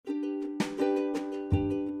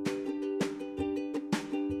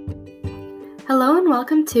Hello and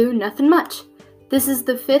welcome to Nothing Much. This is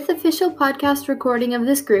the 5th official podcast recording of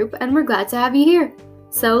this group, and we're glad to have you here.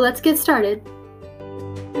 So let's get started.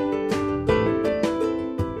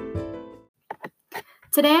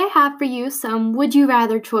 Today I have for you some would you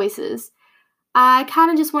rather choices. I kind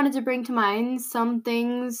of just wanted to bring to mind some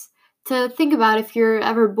things to think about if you're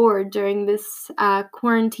ever bored during this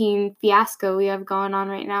quarantine fiasco we have going on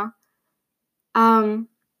right now.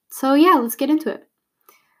 So let's get into it.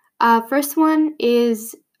 First one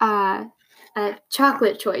is a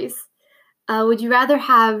chocolate choice. Would you rather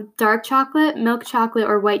have dark chocolate, milk chocolate,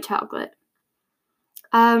 or white chocolate?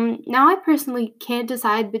 Now I personally can't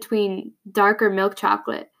decide between dark or milk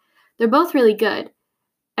chocolate. They're both really good,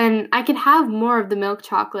 and I can have more of the milk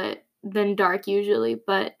chocolate than dark usually,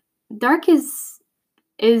 but dark is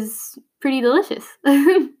pretty delicious.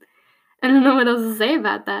 I don't know what else to say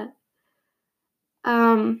about that.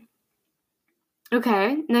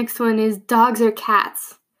 Okay, next one is dogs or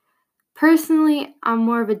cats. Personally, I'm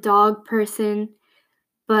more of a dog person,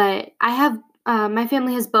 but I have my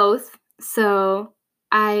family has both, so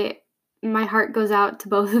my heart goes out to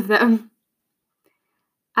both of them.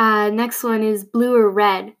 Next one is blue or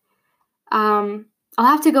red. I'll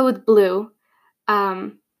have to go with blue. Yeah,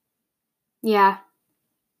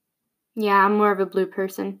 I'm more of a blue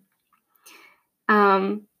person.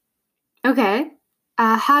 Okay,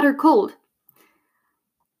 hot or cold?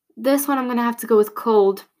 This one I'm gonna have to go with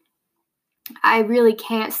cold. I really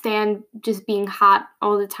can't stand just being hot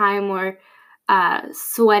all the time or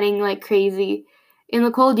sweating like crazy. In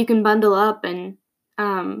the cold, you can bundle up and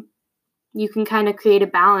you can kind of create a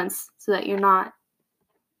balance so that you're not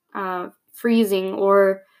freezing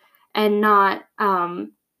and not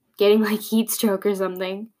getting like heat stroke or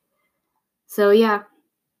something. So yeah.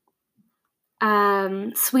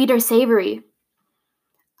 Sweet or savory?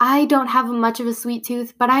 I don't have much of a sweet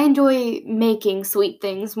tooth, but I enjoy making sweet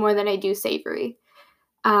things more than I do savory.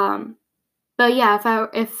 But yeah,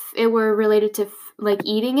 if it were related to like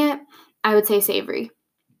eating it, I would say savory.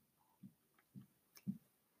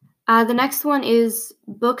 The next one is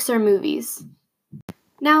books or movies.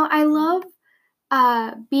 Now, I love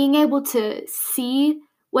being able to see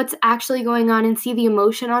what's actually going on and see the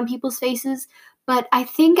emotion on people's faces, but I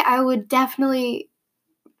think I would definitely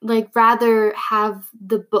rather have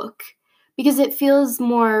the book because it feels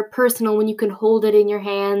more personal when you can hold it in your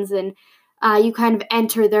hands and you kind of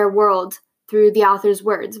enter their world through the author's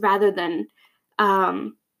words rather than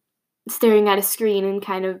staring at a screen and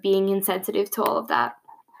kind of being insensitive to all of that.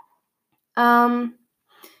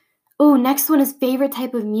 Next one is favorite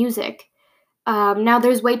type of music. Now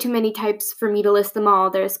there's way too many types for me to list them all.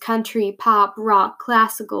 There's country, pop, rock,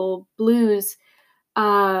 classical, blues,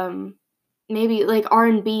 maybe like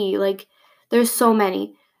R&B, there's so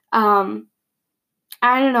many. I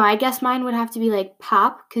don't know, I guess mine would have to be like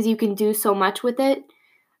pop because you can do so much with it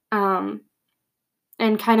and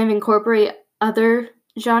kind of incorporate other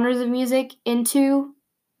genres of music into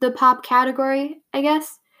the pop category, I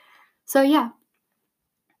guess. So yeah.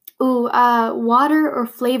 Water or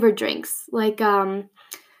flavored drinks like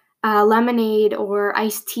lemonade or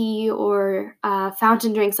iced tea or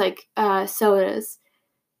fountain drinks like sodas.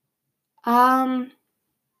 I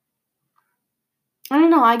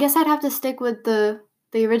don't know. I guess I'd have to stick with the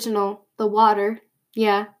original, the water.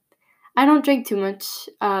 Yeah. I don't drink too much,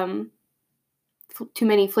 too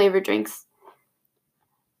many flavored drinks.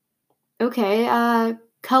 Okay,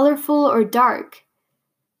 colorful or dark?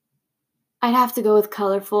 I'd have to go with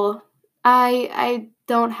colorful. I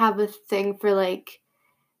don't have a thing for like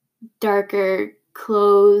darker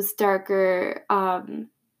clothes, darker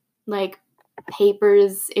like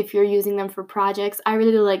papers if you're using them for projects. I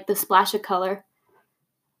really like the splash of color.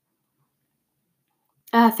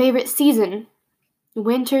 Favorite season?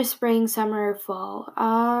 Winter, spring, summer, fall.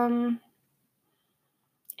 I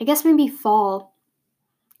guess maybe fall.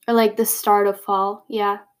 Or like the start of fall,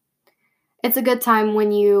 yeah. It's a good time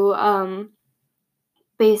when you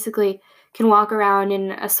basically can walk around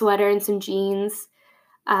in a sweater and some jeans.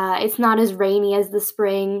 It's not as rainy as the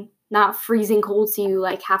spring, not freezing cold so you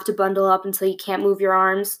like have to bundle up until you can't move your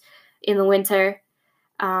arms in the winter.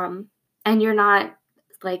 And you're not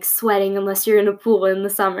like sweating unless you're in a pool in the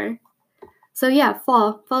summer. So yeah,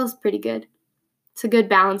 fall is pretty good. It's a good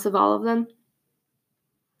balance of all of them.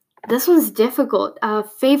 This one's difficult.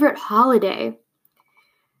 Favorite holiday?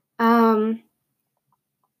 I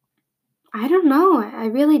don't know. I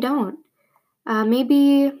really don't.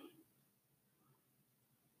 Maybe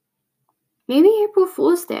April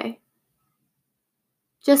Fool's Day.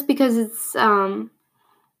 Just because it's the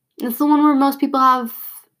one where most people have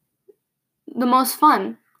the most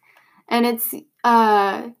fun. And it's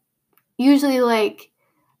usually like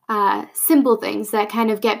simple things that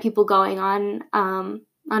kind of get people going on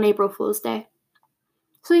April Fool's Day.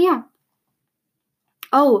 So yeah.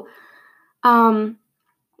 Oh,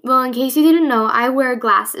 well, in case you didn't know, I wear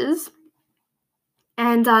glasses.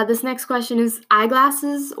 And this next question is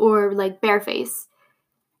eyeglasses or like bare face.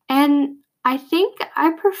 And I think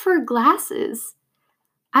I prefer glasses.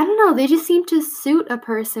 I don't know, they just seem to suit a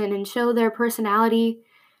person and show their personality.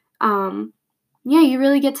 Yeah, you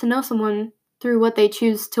really get to know someone through what they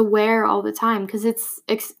choose to wear all the time because it's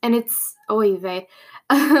oy vey.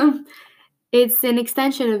 It's an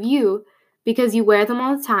extension of you because you wear them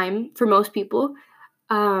all the time for most people.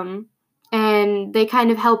 And they kind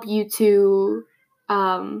of help you to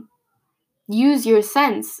use your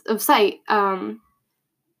sense of sight.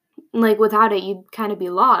 Like without it, you'd kind of be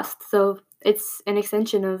lost. So it's an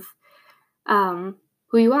extension of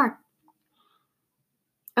who you are.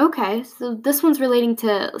 Okay, so this one's relating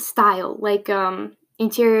to style, like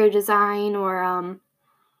interior design or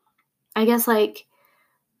I guess like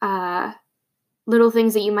little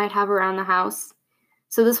things that you might have around the house.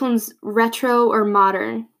 So this one's retro or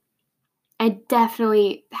modern. I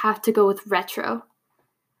definitely have to go with retro.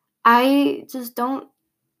 I just don't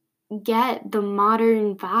get the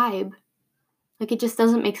modern vibe. Like it just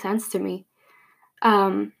doesn't make sense to me.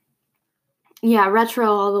 Yeah,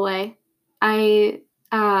 retro all the way. I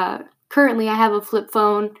currently I have a flip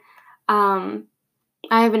phone. I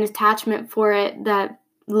have an attachment for it that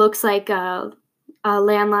looks like a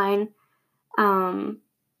landline, and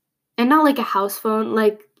not like a house phone,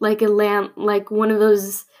 like like one of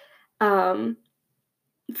those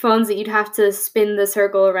phones that you'd have to spin the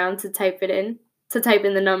circle around to type in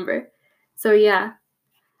the number. So yeah,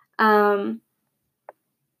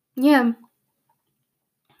 yeah.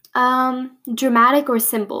 Dramatic or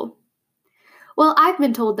simple? Well, I've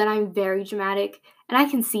been told that I'm very dramatic, and I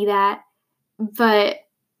can see that, but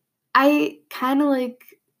I kind of like,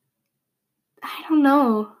 I don't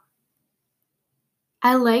know.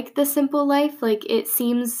 I like the simple life. Like it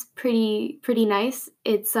seems pretty nice.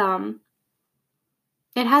 It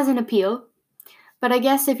has an appeal. But I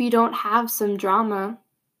guess if you don't have some drama,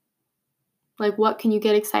 like what can you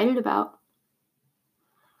get excited about?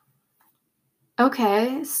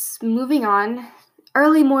 Okay, moving on.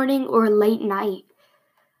 Early morning or late night?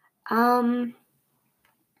 Um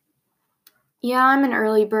yeah, I'm an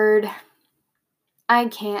early bird. I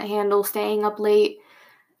can't handle staying up late.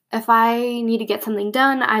 If I need to get something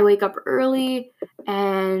done, I wake up early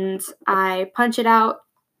and I punch it out,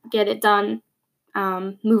 get it done,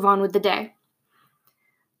 move on with the day.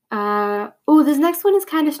 This next one is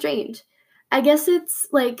kind of strange. I guess it's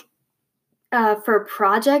like for a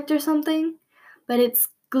project or something, but it's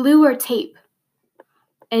glue or tape.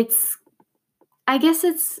 I guess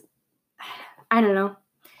it's, I don't know.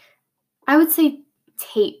 I would say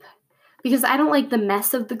tape because I don't like the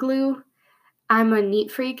mess of the glue. I'm a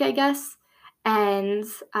neat freak, I guess. And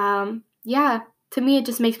yeah, to me, it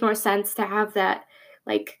just makes more sense to have that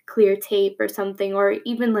like clear tape or something, or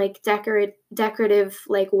even like decorative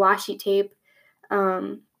like washi tape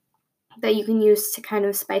that you can use to kind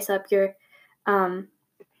of spice up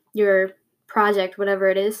your project, whatever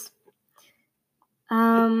it is.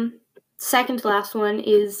 Second to last one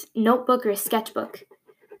is notebook or sketchbook.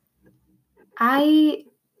 I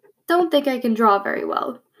don't think I can draw very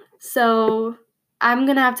well, so I'm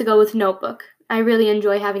gonna have to go with notebook. I really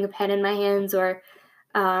enjoy having a pen in my hands or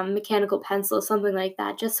mechanical pencil, something like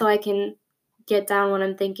that, just so I can get down what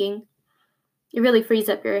I'm thinking. It really frees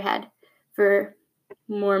up your head for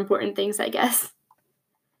more important things, I guess.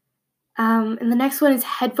 And the next one is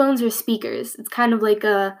headphones or speakers. It's kind of like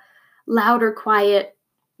a loud or quiet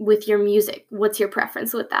with your music. What's your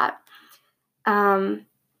preference with that? I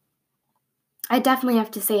definitely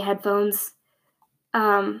have to say headphones.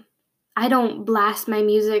 I don't blast my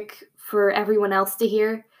music for everyone else to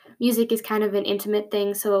hear. Music is kind of an intimate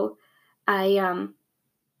thing, so I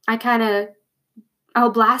kind of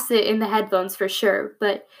I'll blast it in the headphones for sure.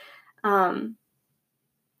 But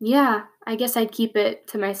yeah, I guess I'd keep it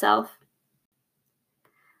to myself.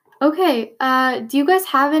 Okay, do you guys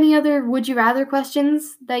have any other would you rather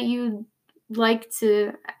questions that you'd like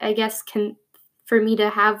to, I guess, for me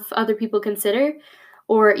to have other people consider,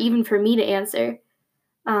 or even for me to answer?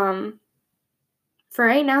 For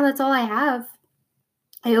right now, that's all I have.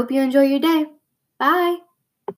 I hope you enjoy your day. Bye!